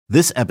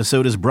This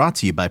episode is brought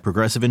to you by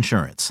Progressive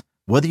Insurance.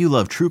 Whether you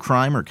love true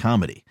crime or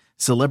comedy,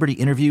 celebrity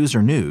interviews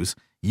or news,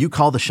 you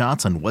call the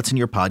shots on what's in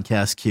your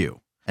podcast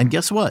queue. And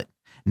guess what?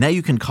 Now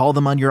you can call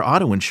them on your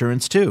auto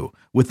insurance too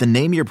with the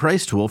Name Your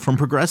Price tool from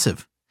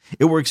Progressive.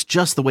 It works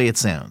just the way it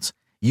sounds.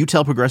 You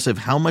tell Progressive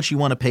how much you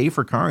want to pay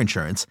for car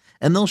insurance,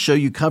 and they'll show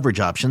you coverage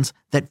options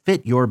that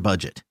fit your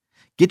budget.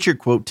 Get your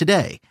quote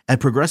today at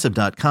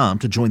Progressive.com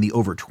to join the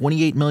over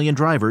 28 million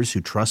drivers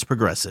who trust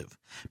Progressive.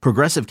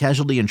 Progressive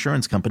Casualty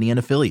Insurance Company and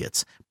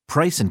Affiliates.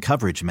 Price and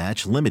coverage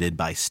match limited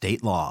by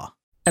state law.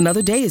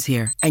 Another day is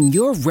here, and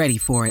you're ready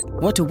for it.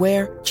 What to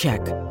wear?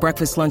 Check.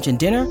 Breakfast, lunch, and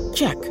dinner?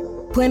 Check.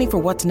 Planning for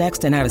what's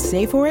next and how to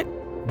save for it?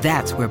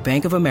 That's where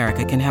Bank of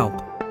America can help.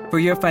 For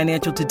your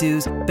financial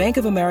to-dos, Bank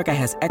of America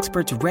has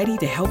experts ready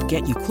to help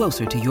get you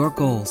closer to your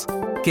goals.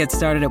 Get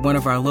started at one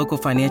of our local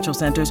financial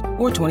centers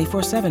or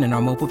 24/7 in our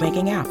mobile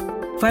banking app.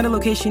 Find a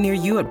location near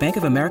you at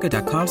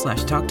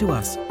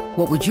bankofamerica.com/talktous.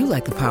 What would you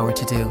like the power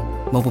to do?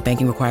 Mobile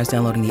banking requires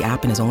downloading the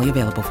app and is only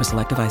available for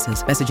select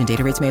devices. Message and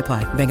data rates may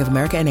apply. Bank of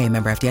America N.A.,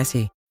 member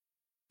FDIC.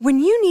 When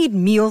you need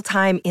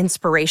mealtime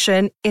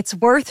inspiration, it's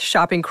worth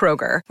shopping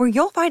Kroger, where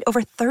you'll find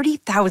over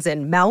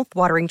 30,000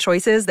 mouth-watering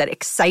choices that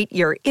excite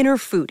your inner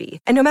foodie.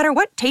 And no matter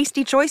what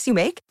tasty choice you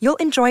make, you'll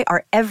enjoy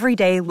our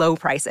everyday low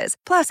prices,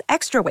 plus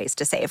extra ways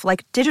to save,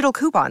 like digital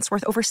coupons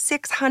worth over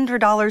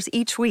 $600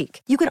 each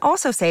week. You can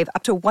also save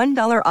up to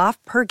 $1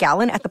 off per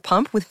gallon at the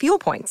pump with fuel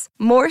points.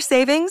 More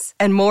savings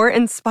and more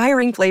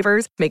inspiring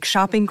flavors make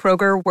shopping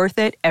Kroger worth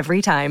it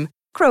every time.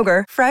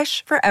 Kroger,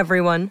 fresh for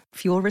everyone.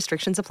 Fuel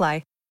restrictions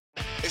apply.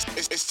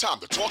 It's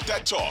time to talk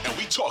that talk, and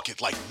we talk it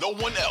like no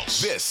one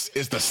else. This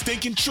is The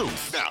Stinking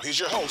Truth. Now, here's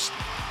your host,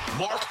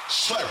 Mark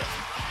Schlereth.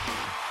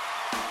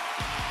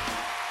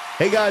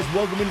 Hey guys,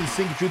 welcome into the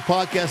Stinking Truth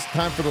podcast.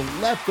 Time for the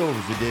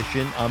leftovers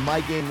edition. On my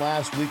game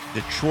last week,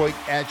 Detroit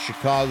at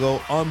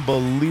Chicago.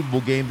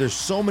 Unbelievable game. There's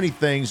so many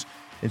things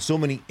and so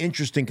many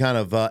interesting kind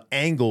of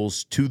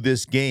angles to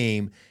this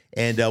game.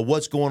 And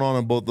what's going on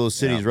in both those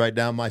cities right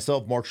now.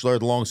 Myself, Mark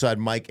Schlereth, alongside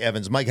Mike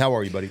Evans. Mike, how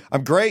are you, buddy?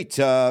 I'm great.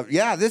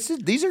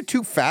 These are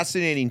two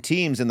fascinating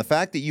teams, and the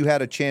fact that you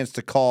had a chance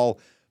to call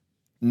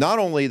not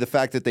only the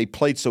fact that they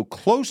played so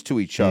close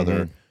to each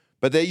other,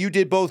 but that you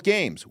did both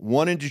games,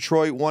 one in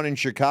Detroit, one in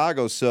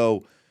Chicago.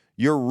 So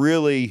you're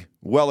really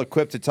well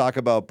equipped to talk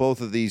about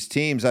both of these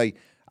teams. I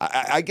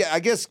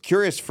guess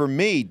curious for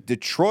me,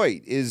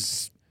 Detroit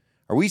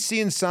are we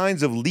seeing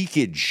signs of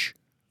leakage?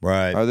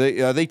 Right.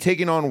 Are they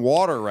taking on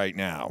water right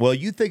now? Well,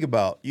 you think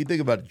about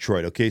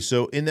Detroit. Okay,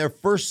 so in their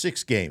first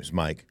 6 games,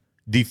 Mike,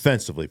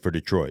 defensively for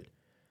Detroit,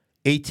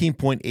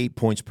 18.8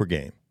 points per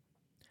game,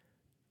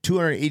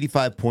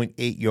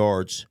 285.8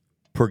 yards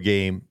per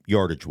game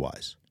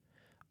yardage-wise.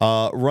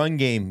 Run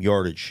game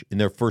yardage in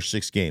their first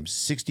 6 games,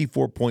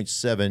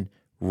 64.7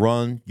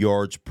 run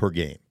yards per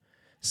game.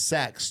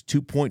 Sacks,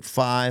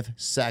 2.5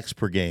 sacks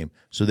per game.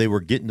 So they were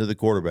getting to the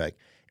quarterback.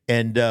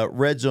 And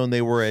red zone,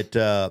 they were at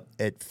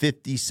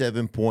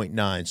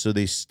 57.9. So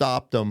they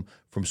stopped them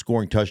from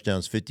scoring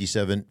touchdowns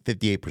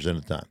 58%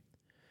 of the time.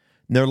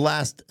 In their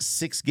last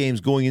 6 games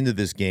going into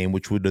this game,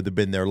 which would have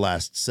been their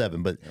last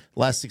 7, but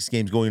last 6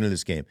 games going into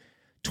this game,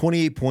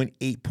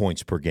 28.8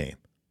 points per game,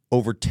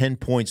 over 10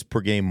 points per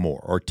game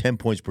more, or 10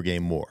 points per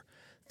game more.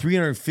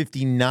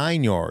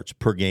 359 yards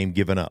per game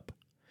given up.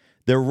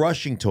 Their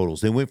rushing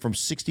totals, they went from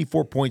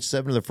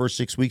 64.7 in the first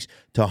 6 weeks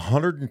to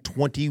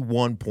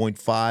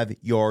 121.5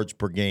 yards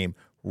per game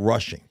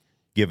rushing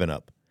given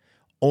up.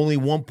 Only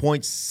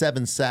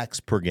 1.7 sacks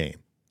per game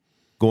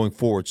going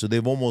forward. So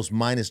they've almost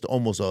minused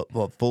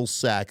a full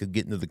sack of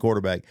getting to the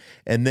quarterback.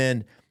 And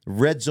then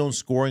red zone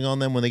scoring on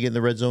them when they get in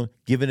the red zone,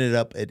 giving it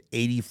up at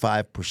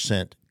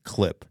 85%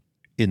 clip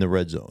in the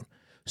red zone.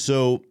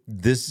 So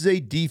this is a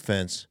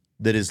defense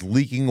that is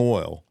leaking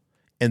oil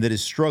and that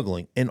is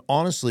struggling. And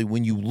honestly,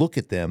 when you look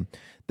at them,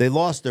 they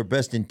lost their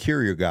best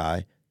interior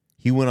guy.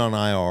 He went on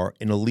IR,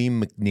 and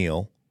Aleem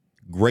McNeil,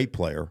 great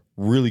player,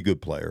 really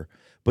good player.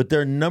 But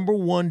their number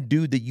one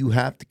dude that you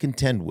have to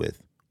contend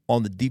with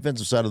on the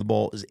defensive side of the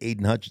ball is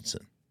Aiden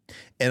Hutchinson.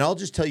 And I'll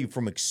just tell you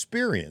from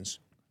experience,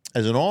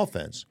 as an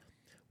offense,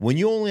 when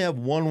you only have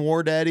one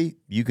war daddy,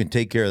 you can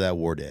take care of that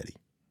war daddy.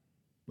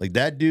 Like,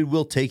 that dude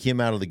will take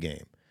him out of the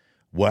game.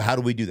 Well, how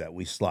do we do that?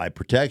 We slide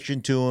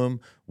protection to him.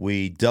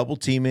 We double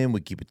team him.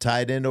 We keep a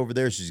tight end over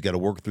there, so he's got to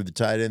work through the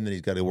tight end, then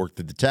he's got to work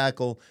through the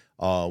tackle.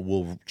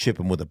 We'll chip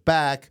him with a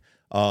back.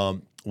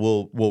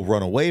 We'll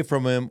run away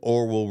from him,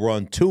 or we'll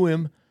run to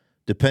him,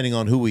 depending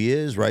on who he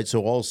is, right?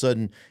 So all of a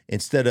sudden,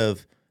 instead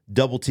of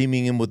double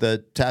teaming him with a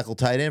tackle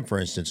tight end, for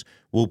instance,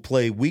 we'll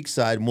play weak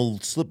side and we'll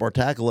slip our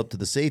tackle up to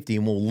the safety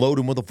and we'll load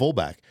him with a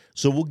fullback.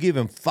 So we'll give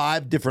him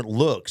 5 different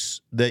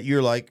looks that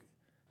you're like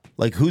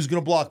who's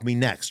going to block me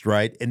next,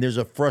 right? And there's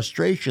a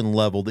frustration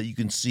level that you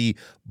can see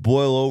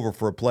boil over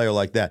for a player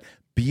like that.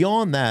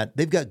 Beyond that,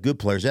 they've got good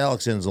players.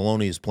 Alex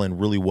Anzalone is playing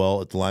really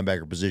well at the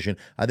linebacker position.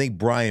 I think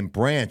Brian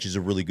Branch is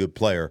a really good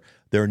player.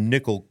 They're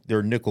nickel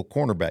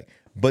cornerback.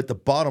 But the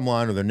bottom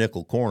line of their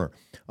nickel corner,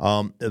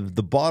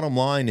 the bottom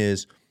line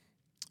is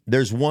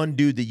there's one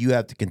dude that you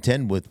have to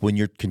contend with when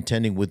you're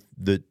contending with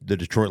the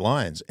Detroit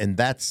Lions, and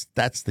that's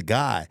the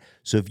guy.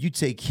 So if you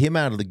take him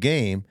out of the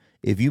game,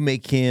 if you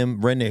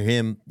render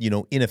him,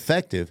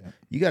 ineffective,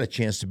 you got a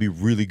chance to be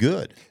really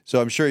good.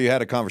 So I'm sure you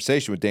had a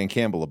conversation with Dan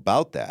Campbell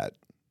about that.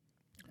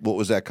 What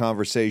was that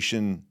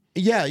conversation?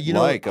 Yeah,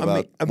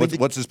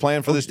 what's his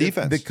plan for this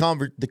defense?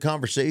 The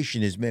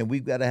conversation is, man,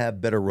 we've got to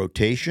have better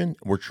rotation.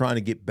 We're trying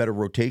to get better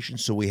rotation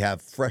so we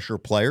have fresher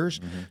players.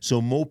 Mm-hmm.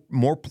 So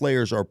more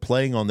players are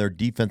playing on their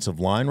defensive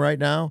line right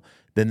now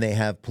than they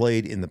have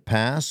played in the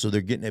past. So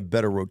they're getting a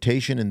better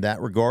rotation in that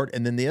regard.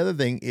 And then the other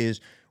thing is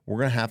we're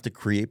going to have to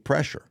create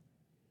pressure.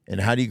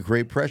 And how do you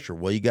create pressure?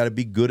 Well, you got to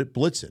be good at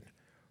blitzing.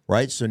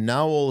 Right? So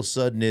now all of a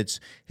sudden it's,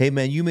 hey,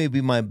 man, you may be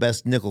my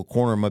best nickel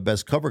corner, my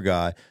best cover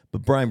guy,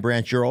 but Brian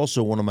Branch, you're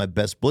also one of my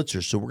best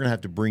blitzers, so we're going to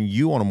have to bring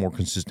you on a more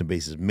consistent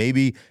basis.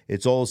 Maybe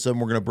it's all of a sudden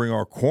we're going to bring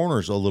our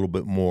corners a little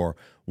bit more.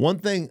 One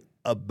thing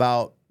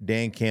about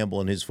Dan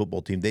Campbell and his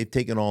football team, they've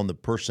taken on the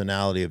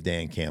personality of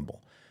Dan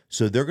Campbell.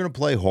 So they're going to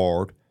play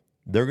hard.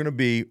 They're going to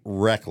be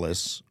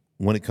reckless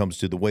when it comes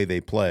to the way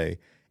they play.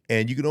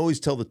 And you can always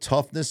tell the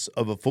toughness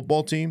of a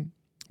football team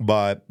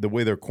by the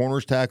way their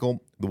corners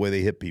tackle, the way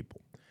they hit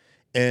people.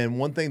 And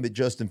one thing that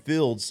Justin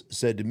Fields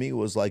said to me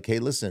was like, hey,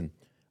 listen,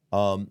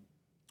 I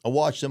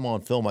watched them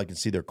on film. I can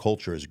see their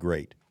culture is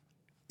great.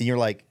 And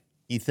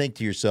you think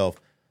to yourself,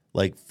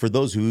 like, for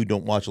those who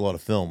don't watch a lot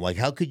of film, like,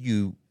 how could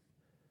you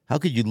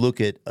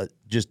look at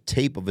just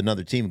tape of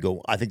another team and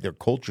go, I think their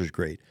culture is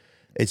great?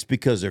 It's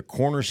because their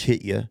corners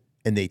hit you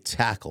and they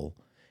tackle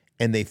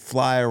and they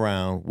fly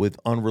around with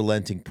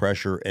unrelenting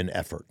pressure and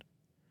effort.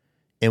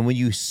 And when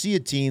you see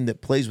a team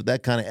that plays with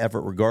that kind of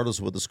effort, regardless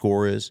of what the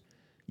score is,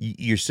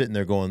 you're sitting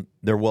there going,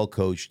 they're well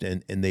coached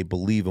and they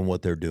believe in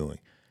what they're doing.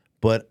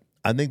 But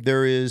I think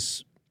there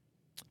is,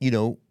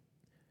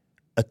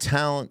 a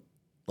talent,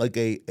 like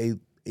a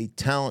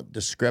talent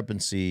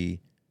discrepancy,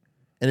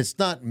 and it's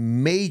not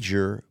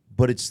major,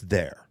 but it's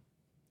there.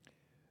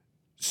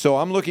 So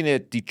I'm looking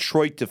at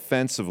Detroit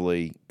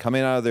defensively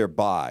coming out of their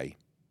bye.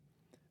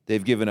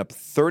 They've given up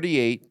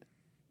 38,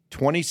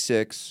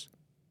 26,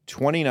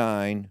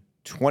 29,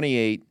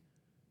 28,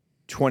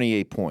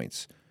 28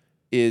 points.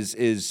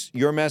 Is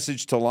your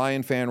message to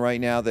Lion fan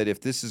right now that if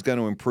this is going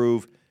to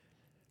improve,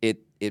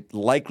 it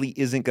likely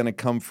isn't going to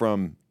come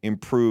from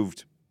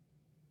improved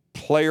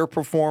player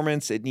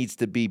performance? It needs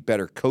to be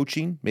better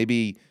coaching.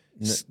 Maybe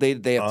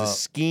they have to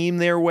scheme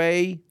their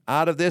way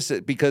out of this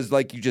because,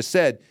 like you just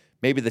said,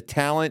 maybe the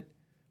talent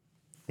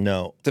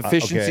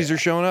deficiencies are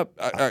showing up.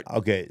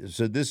 Okay,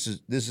 so this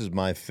is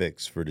my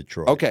fix for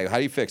Detroit. Okay, how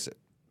do you fix it?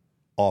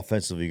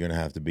 Offensively, you're going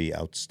to have to be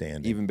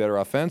outstanding. Even better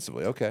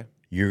offensively. Okay.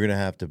 You're gonna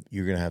have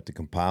to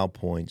compile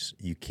points.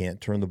 You can't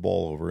turn the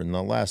ball over. In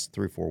the last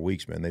 3 or 4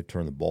 weeks, man, they've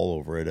turned the ball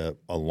over at an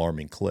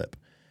alarming clip.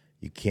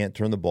 You can't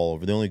turn the ball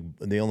over.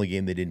 The only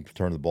game they didn't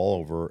turn the ball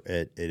over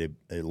at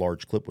a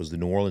large clip was the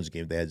New Orleans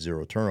game. They had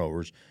 0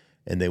 turnovers,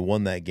 and they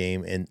won that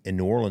game. And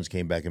New Orleans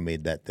came back and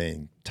made that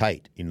thing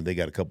tight. They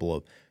got a couple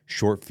of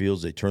short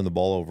fields. They turned the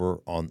ball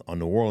over on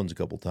New Orleans a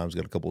couple of times.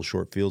 Got a couple of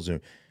short fields,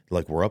 and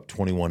like we're up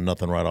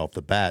 21-0 right off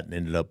the bat, and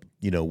ended up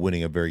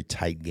winning a very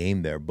tight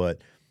game there,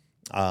 but.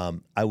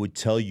 I would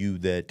tell you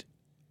that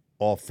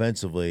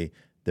offensively,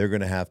 they're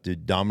going to have to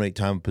dominate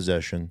time of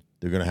possession.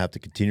 They're going to have to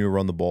continue to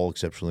run the ball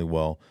exceptionally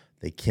well.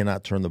 They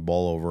cannot turn the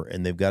ball over,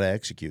 and they've got to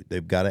execute.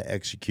 They've got to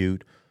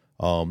execute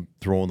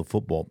throwing the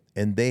football.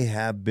 And they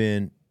have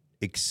been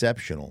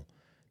exceptional.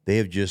 They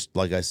have just,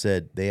 like I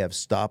said, they have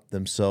stopped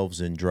themselves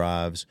in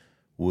drives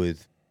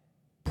with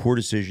poor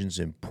decisions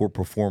and poor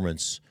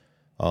performance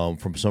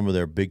from some of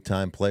their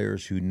big-time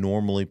players who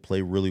normally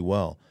play really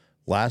well.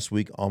 Last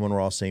week,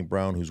 Amon-Ra St.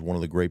 Brown, who's one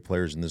of the great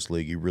players in this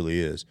league, he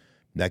really is.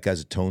 That guy's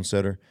a tone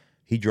setter.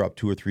 He dropped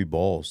 2 or 3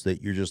 balls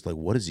that you're just like,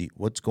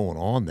 what's going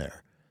on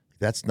there?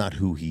 That's not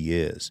who he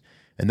is.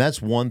 And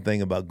that's one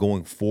thing about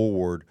going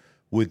forward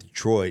with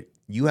Detroit.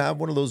 You have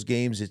one of those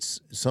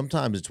games,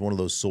 sometimes it's one of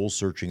those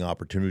soul-searching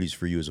opportunities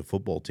for you as a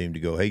football team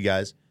to go, hey,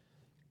 guys,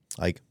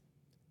 like,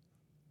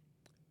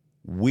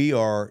 we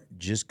are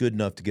just good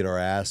enough to get our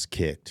ass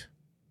kicked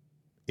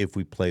if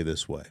we play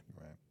this way.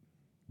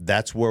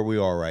 That's where we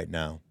are right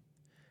now.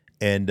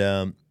 And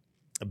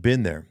I've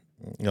been there.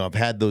 I've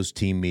had those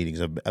team meetings.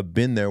 I've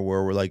been there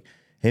where we're like,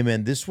 hey,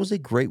 man, this was a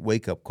great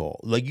wake-up call.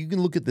 Like, you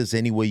can look at this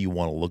any way you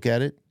want to look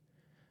at it.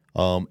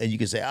 And you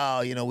can say,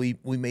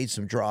 we made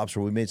some drops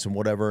or we made some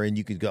whatever, and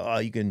you could go,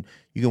 you can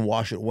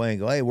wash it away and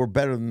go, hey, we're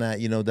better than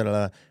that,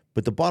 da-da-da.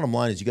 But the bottom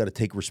line is you got to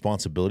take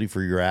responsibility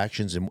for your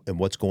actions and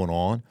what's going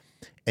on.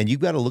 And you've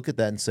got to look at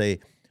that and say,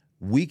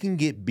 we can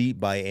get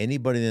beat by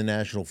anybody in the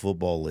National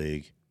Football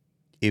League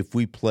if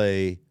we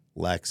play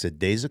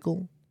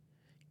lackadaisical,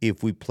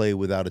 if we play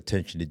without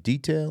attention to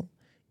detail,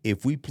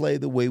 if we play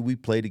the way we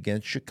played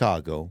against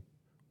Chicago,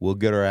 we'll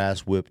get our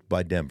ass whipped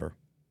by Denver.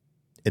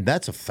 And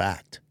that's a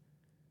fact.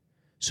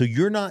 So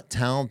you're not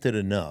talented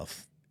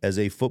enough as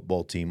a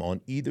football team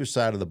on either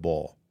side of the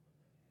ball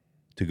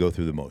to go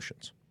through the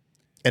motions.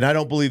 And I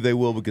don't believe they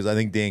will because I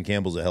think Dan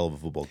Campbell's a hell of a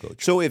football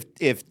coach. So if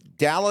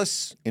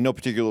Dallas, in no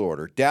particular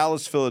order,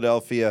 Dallas,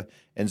 Philadelphia,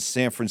 and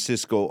San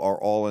Francisco are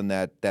all in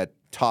that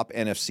top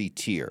NFC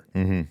tier,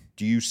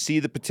 do you see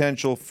the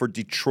potential for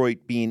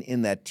Detroit being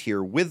in that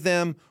tier with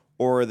them,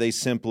 or are they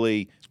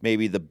simply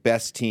maybe the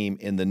best team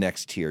in the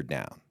next tier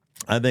down?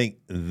 I think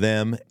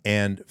them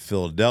and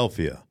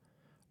Philadelphia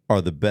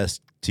are the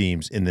best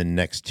teams in the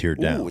next tier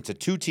down. Ooh, it's a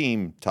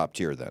two-team top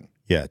tier then.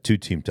 Yeah,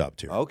 2-team top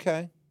tier.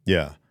 Okay.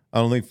 Yeah. I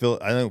don't think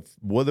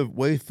the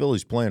way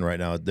Philly's playing right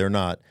now,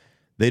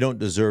 they don't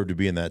deserve to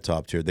be in that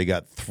top tier. They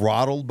got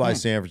throttled by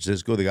San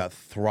Francisco. They got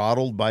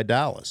throttled by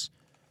Dallas.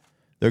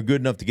 They're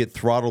good enough to get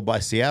throttled by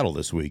Seattle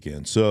this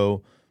weekend.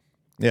 So,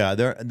 yeah,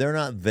 they're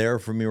not there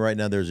for me right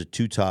now. There's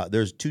two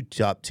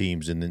top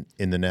teams in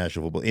the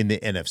National Football in the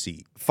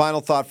NFC.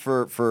 Final thought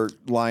for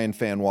Lion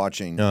fan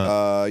watching.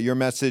 Your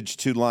message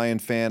to Lion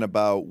fan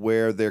about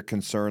where their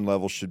concern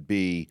level should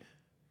be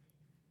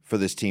for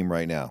this team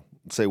right now.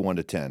 Let's say 1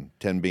 to 10.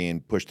 10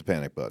 being push the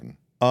panic button.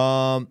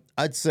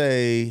 I'd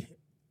say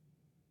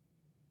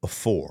a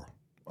 4.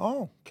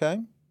 Oh,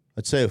 okay.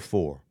 I'd say a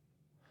 4.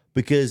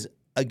 Because,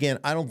 again,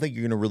 I don't think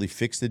you're going to really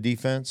fix the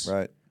defense.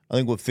 Right. I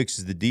think what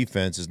fixes the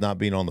defense is not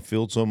being on the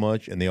field so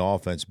much and the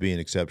offense being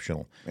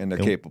exceptional. And they're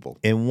capable.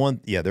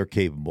 They're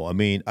capable. I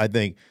mean, I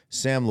think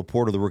Sam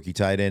Laporta, the rookie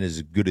tight end, is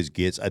as good as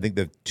gets. I think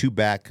the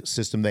two-back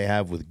system they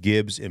have with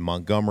Gibbs and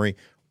Montgomery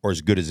are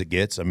as good as it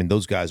gets. I mean,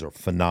 those guys are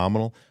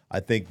phenomenal. I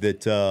think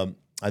that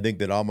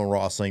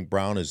Amon-Ra St.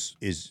 Brown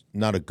is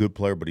not a good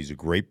player, but he's a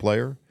great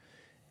player.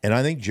 And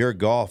I think Jared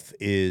Goff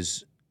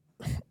is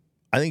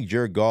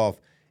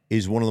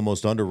one of the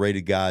most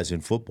underrated guys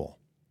in football.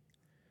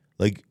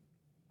 Like,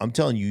 I'm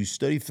telling you,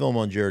 study film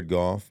on Jared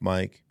Goff,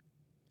 Mike.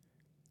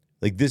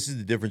 Like, this is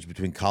the difference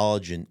between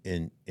college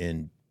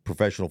and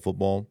professional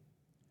football.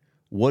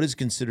 What is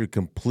considered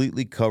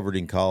completely covered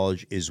in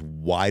college is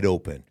wide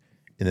open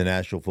in the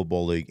National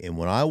Football League. And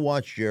when I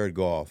watch Jared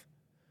Goff,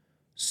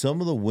 some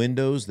of the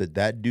windows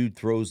that dude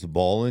throws the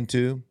ball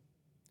into,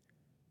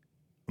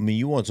 I mean,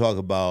 you want to talk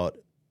about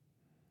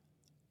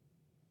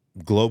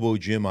Globo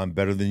Jim, I'm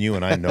better than you,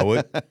 and I know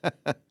it.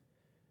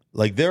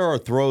 Like, there are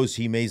throws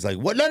he makes like,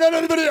 what? No.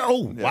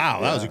 Oh,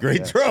 wow, that was a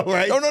great throw,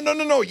 right?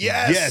 No.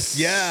 Yes.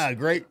 Yeah,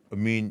 great. I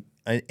mean,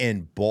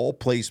 and ball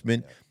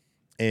placement.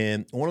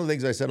 And one of the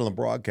things I said on the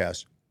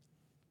broadcast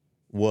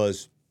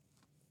was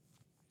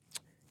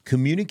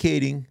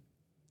communicating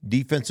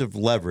defensive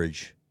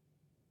leverage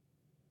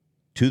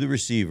to the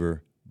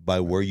receiver by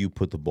where you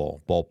put the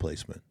ball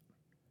placement.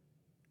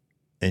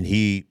 And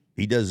he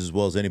does as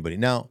well as anybody.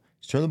 Now,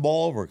 he's turned the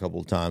ball over a couple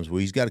of times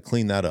where he's got to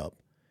clean that up.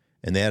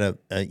 And they had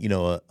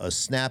a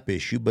snap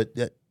issue, but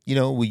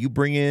when you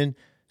bring in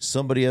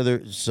somebody other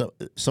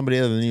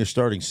than your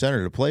starting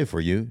center to play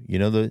for you,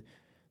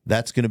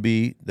 that's going to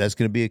be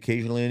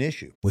occasionally an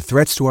issue. With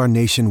threats to our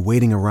nation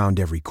waiting around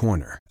every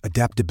corner,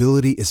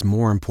 adaptability is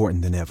more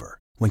important than ever.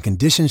 When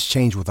conditions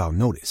change without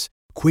notice,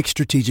 quick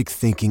strategic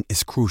thinking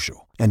is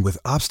crucial. And with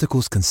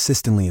obstacles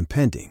consistently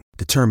impending,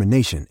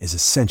 determination is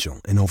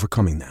essential in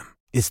overcoming them.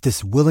 It's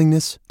this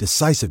willingness,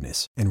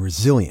 decisiveness, and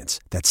resilience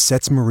that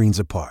sets Marines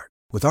apart.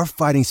 With our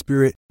fighting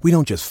spirit, we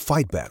don't just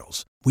fight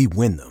battles, we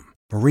win them.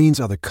 Marines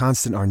are the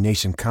constant our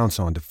nation counts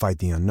on to fight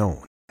the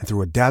unknown. And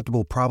through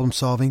adaptable problem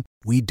solving,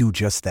 we do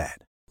just that.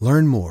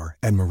 Learn more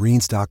at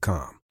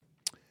marines.com.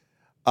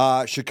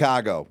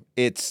 Chicago.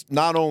 It's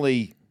not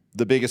only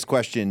the biggest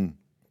question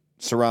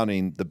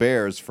surrounding the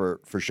Bears for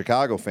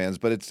Chicago fans,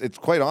 but it's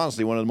quite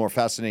honestly one of the more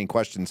fascinating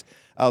questions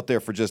out there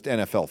for just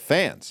NFL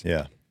fans.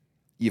 Yeah.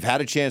 You've had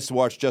a chance to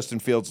watch Justin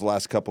Fields the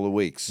last couple of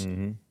weeks.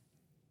 Mm-hmm.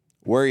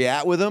 Where are you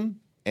at with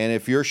him? And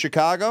if you're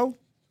Chicago,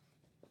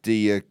 do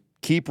you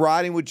keep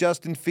riding with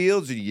Justin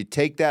Fields, or do you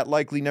take that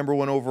likely number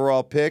 1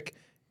 overall pick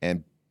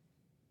and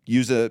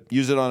use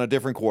it on a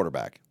different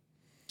quarterback?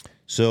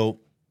 So,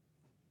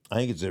 I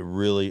think it's a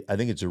really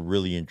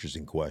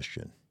interesting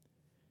question,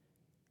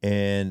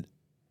 and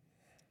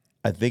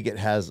I think it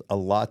has a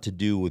lot to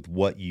do with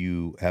what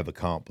you have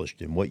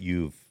accomplished and what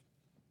you've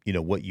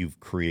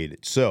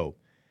created. So,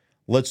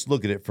 let's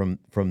look at it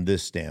from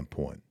this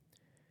standpoint.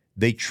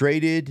 They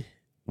traded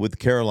with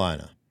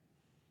Carolina,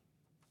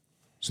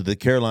 so that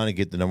Carolina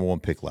get the number 1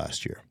 pick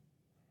last year.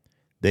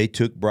 They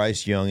took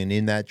Bryce Young, and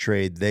in that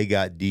trade, they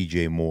got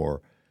DJ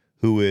Moore,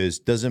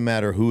 doesn't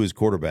matter who his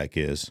quarterback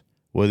is,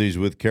 whether he's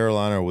with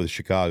Carolina or with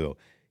Chicago,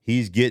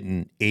 he's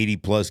getting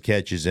 80-plus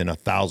catches and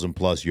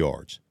 1,000-plus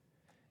yards.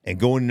 And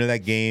going into that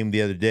game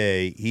the other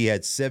day, he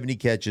had 70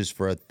 catches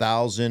for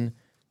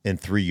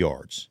 1,003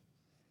 yards.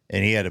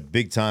 And he had a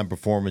big-time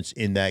performance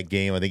in that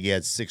game. I think he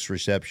had 6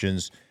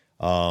 receptions,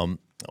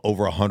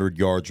 over 100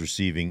 yards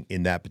receiving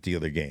in that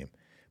particular game.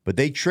 But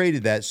they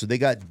traded that, so they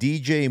got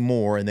DJ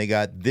Moore, and they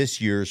got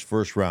this year's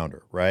first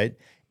rounder, right?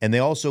 And they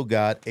also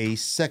got a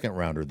second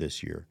rounder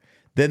this year.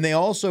 Then they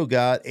also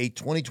got a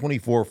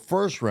 2024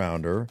 first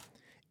rounder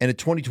and a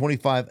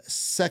 2025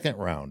 second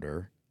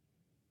rounder.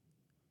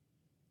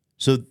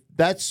 So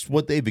that's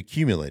what they've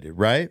accumulated,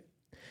 right?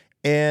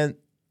 And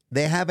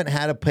they haven't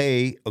had to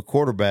pay a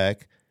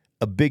quarterback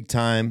a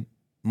big-time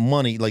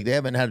money. Like, they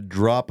haven't had to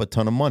drop a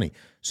ton of money.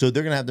 So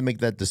they're going to have to make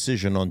that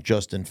decision on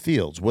Justin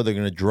Fields, whether they're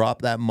going to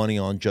drop that money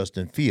on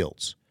Justin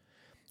Fields.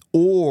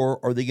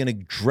 Or are they going to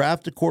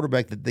draft a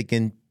quarterback that they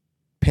can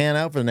pan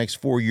out for the next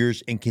 4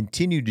 years and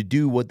continue to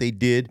do what they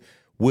did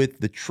with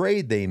the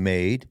trade they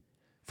made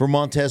for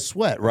Montez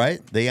Sweat,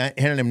 right? They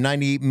handed him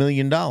 $98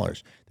 million. They're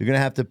going to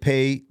have to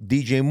pay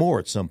DJ Moore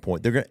at some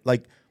point. They're going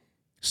to,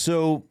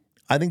 so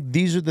I think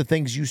these are the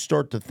things you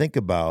start to think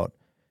about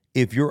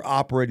if you're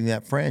operating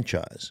that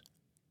franchise.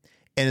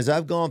 And as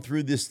I've gone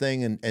through this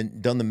thing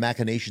and done the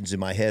machinations in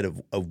my head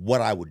of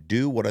what I would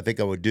do, what I think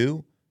I would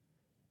do,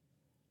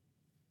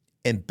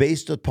 and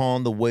based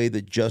upon the way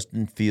that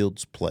Justin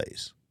Fields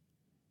plays,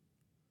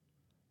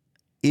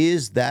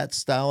 is that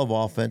style of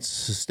offense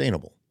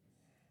sustainable?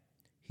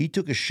 He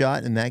took a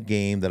shot in that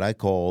game that I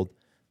called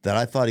that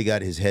I thought he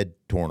got his head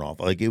torn off.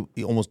 Like,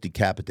 he almost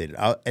decapitated.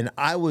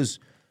 I was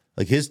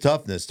like, his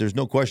toughness, there's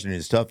no question in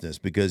his toughness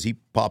because he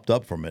popped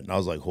up from it. And I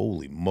was like,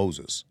 holy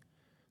Moses.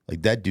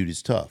 Like, that dude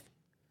is tough.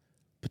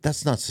 But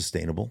that's not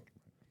sustainable.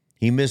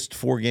 He missed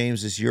 4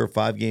 games this year,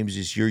 5 games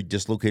this year. He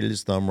dislocated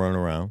his thumb running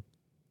around.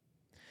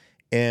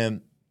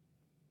 And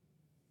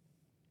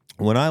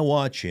when I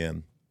watch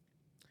him,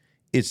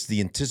 it's the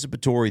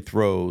anticipatory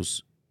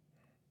throws.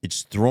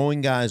 It's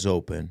throwing guys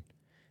open.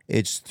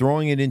 It's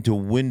throwing it into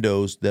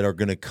windows that are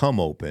going to come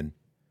open.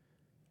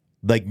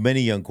 Like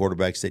many young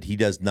quarterbacks, that he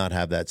does not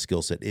have that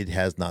skill set. It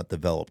has not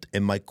developed.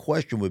 And my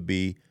question would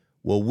be,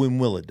 well, when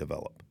will it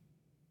develop?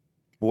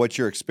 What's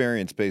your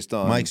experience based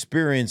on? My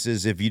experience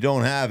is if you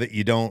don't have it,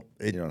 you don't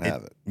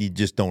have it. You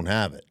just don't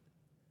have it.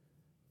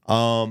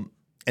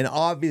 And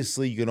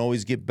obviously, you can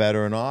always get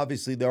better. And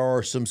obviously, there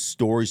are some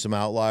stories, some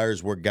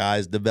outliers where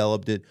guys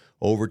developed it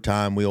over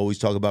time. We always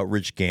talk about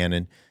Rich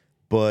Gannon.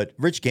 But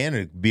Rich Gannon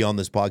would be on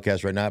this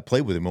podcast right now. I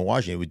played with him in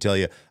Washington. He would tell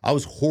you, I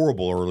was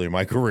horrible early in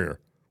my career.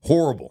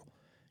 Horrible.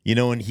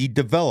 And he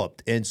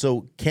developed. And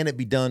so can it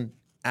be done?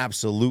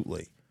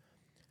 Absolutely.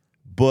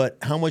 But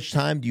how much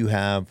time do you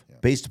have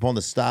based upon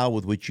the style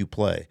with which you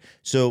play?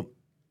 So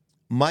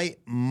my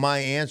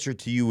answer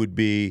to you would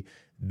be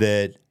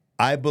that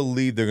I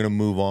believe they're going to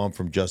move on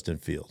from Justin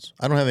Fields.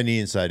 I don't have any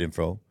inside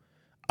info.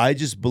 I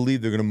just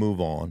believe they're going to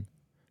move on.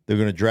 They're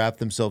going to draft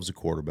themselves a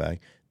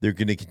quarterback. They're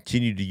going to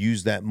continue to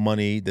use that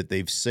money that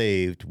they've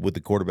saved with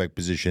the quarterback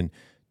position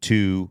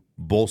to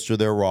bolster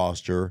their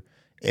roster.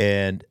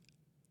 And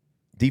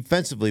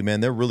defensively,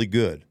 man, they're really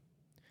good.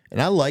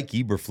 And I like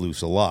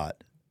Eberflus a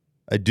lot.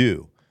 I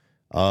do.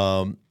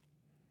 I'm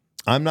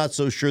not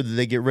so sure that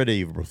they get rid of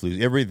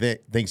Eberflus. Everybody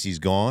thinks he's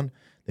gone.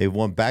 They've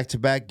won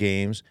back-to-back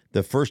games.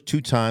 The first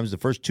 2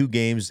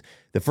 games,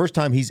 the first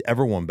time he's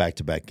ever won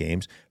back-to-back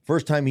games,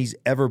 first time he's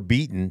ever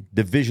beaten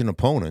division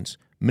opponents.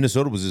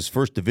 Minnesota was his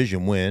first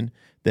division win,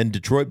 then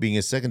Detroit being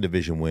his second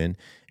division win.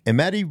 And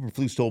Matt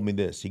Eberflus told me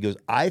this. He goes,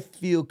 I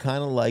feel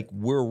kind of like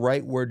we're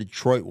right where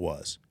Detroit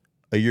was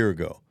a year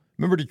ago.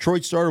 Remember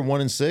Detroit started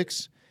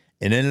 1-6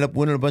 and ended up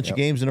winning a bunch of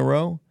games in a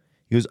row?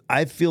 He goes,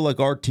 I feel like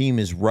our team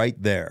is right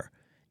there.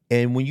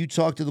 And when you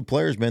talk to the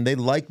players, man, they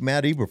like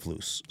Matt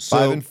Eberflus.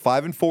 So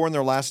 5-4 in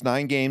their last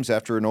 9 games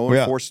after an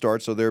 0-4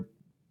 start. So they've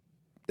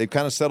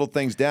kind of settled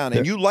things down.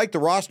 And you like the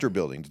roster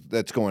building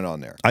that's going on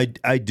there. I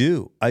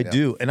do. I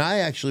do. And I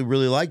actually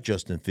really like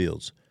Justin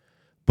Fields.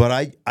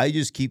 But I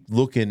just keep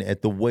looking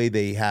at the way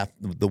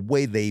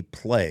they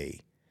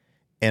play.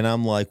 And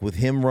I'm like, with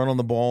him running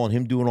the ball and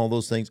him doing all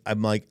those things,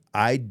 I'm like,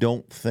 I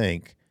don't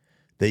think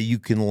that you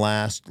can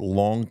last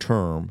long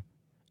term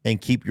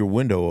and keep your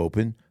window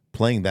open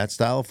playing that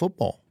style of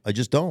football. I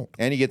just don't.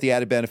 And you get the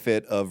added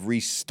benefit of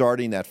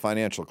restarting that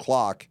financial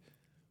clock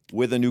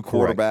with a new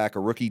quarterback,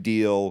 a rookie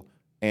deal,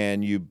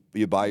 and you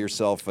buy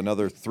yourself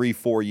another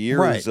 3-4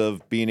 years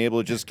of being able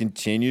to just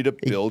continue to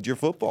build your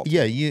football.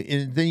 Yeah,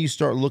 and then you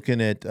start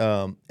looking at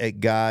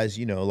guys,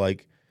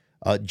 like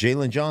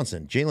Jalen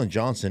Johnson. Jalen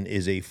Johnson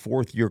is a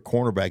 4th-year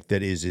cornerback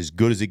that is as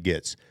good as it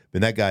gets.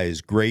 And that guy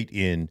is great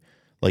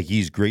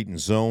he's great in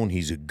zone.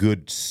 He's a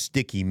good,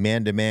 sticky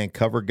man-to-man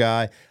cover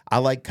guy. I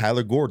like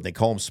Kyler Gordon. They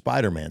call him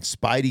Spider-Man.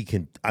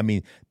 Spidey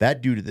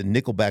that dude at the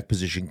nickelback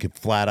position can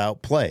flat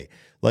out play.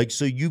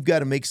 So you've got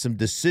to make some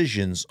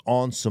decisions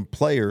on some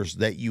players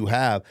that you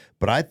have.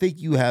 But I think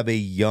you have a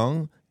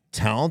young,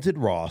 talented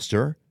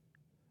roster.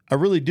 I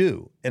really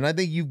do. And I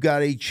think you've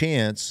got a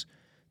chance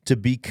to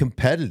be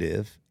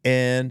competitive.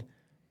 And,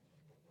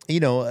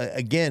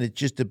 again, it's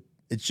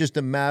just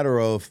a matter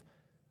of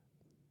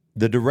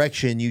the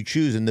direction you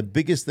choose. And the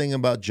biggest thing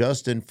about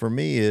Justin for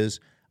me is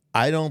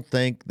I don't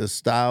think the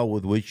style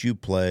with which you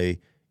play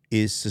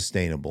is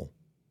sustainable.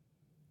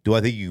 Do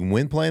I think you can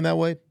win playing that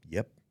way?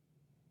 Yep.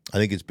 I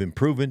think it's been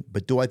proven.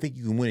 But do I think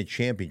you can win a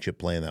championship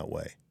playing that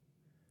way?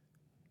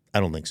 I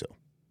don't think so.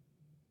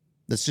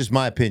 That's just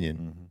my opinion.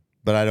 Mm-hmm.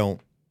 But I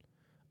don't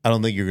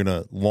think you're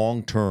going to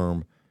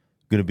long-term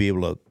going to be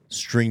able to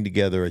string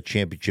together a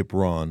championship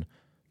run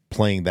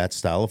playing that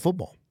style of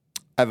football.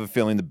 I have a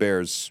feeling the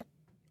Bears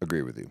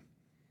agree with you.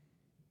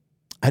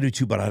 I do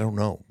too, but I don't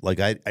know.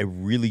 I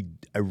really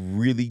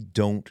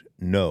don't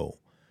know.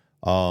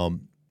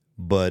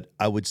 But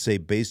I would say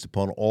based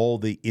upon all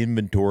the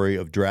inventory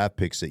of draft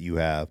picks that you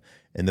have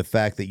and the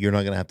fact that you're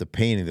not going to have to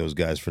pay any of those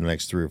guys for the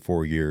next 3 or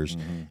 4 years,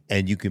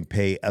 and you can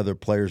pay other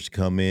players to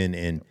come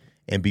in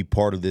and be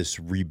part of this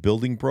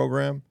rebuilding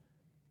program,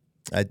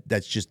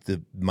 that's just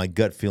my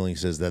gut feeling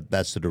says that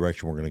that's the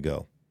direction we're going to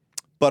go.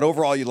 But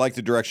overall, you like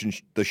the direction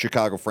the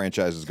Chicago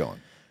franchise is going.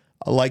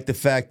 I like the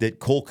fact that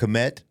Cole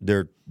Kmet,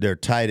 their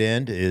tight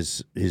end,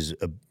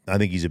 I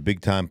think he's a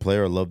big time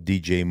player. I love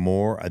DJ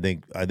Moore. I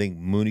think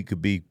Mooney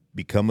could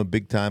become a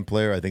big time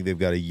player. I think they've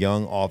got a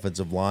young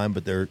offensive line,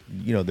 but they're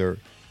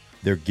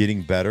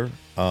getting better.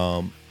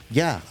 I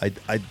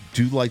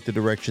do like the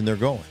direction they're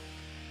going.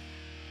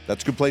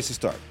 That's a good place to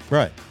start.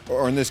 Right.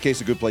 Or in this case,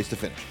 a good place to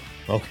finish.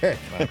 Okay.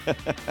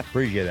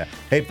 Appreciate that.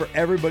 Hey, for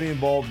everybody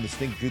involved in the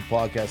Stinking Truth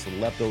podcast, the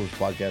Leftovers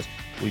podcast,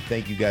 we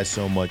thank you guys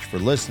so much for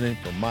listening.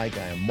 For Mike,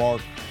 I am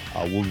Mark.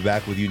 We'll be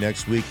back with you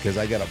next week because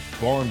I got a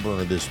barn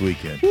burner this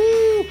weekend.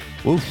 Woo!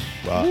 Woof.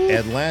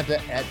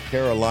 Atlanta at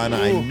Carolina.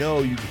 Ooh. I know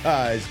you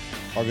guys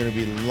are going to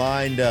be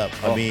lined up.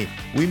 I mean,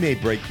 we may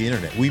break the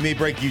internet. We may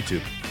break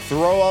YouTube.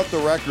 Throw out the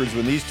records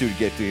when these two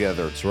get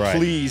together. That's right.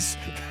 Please.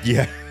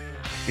 Yeah.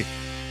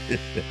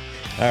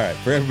 All right.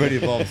 For everybody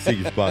involved in the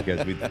Stinking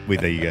Podcast, we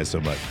thank you guys so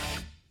much.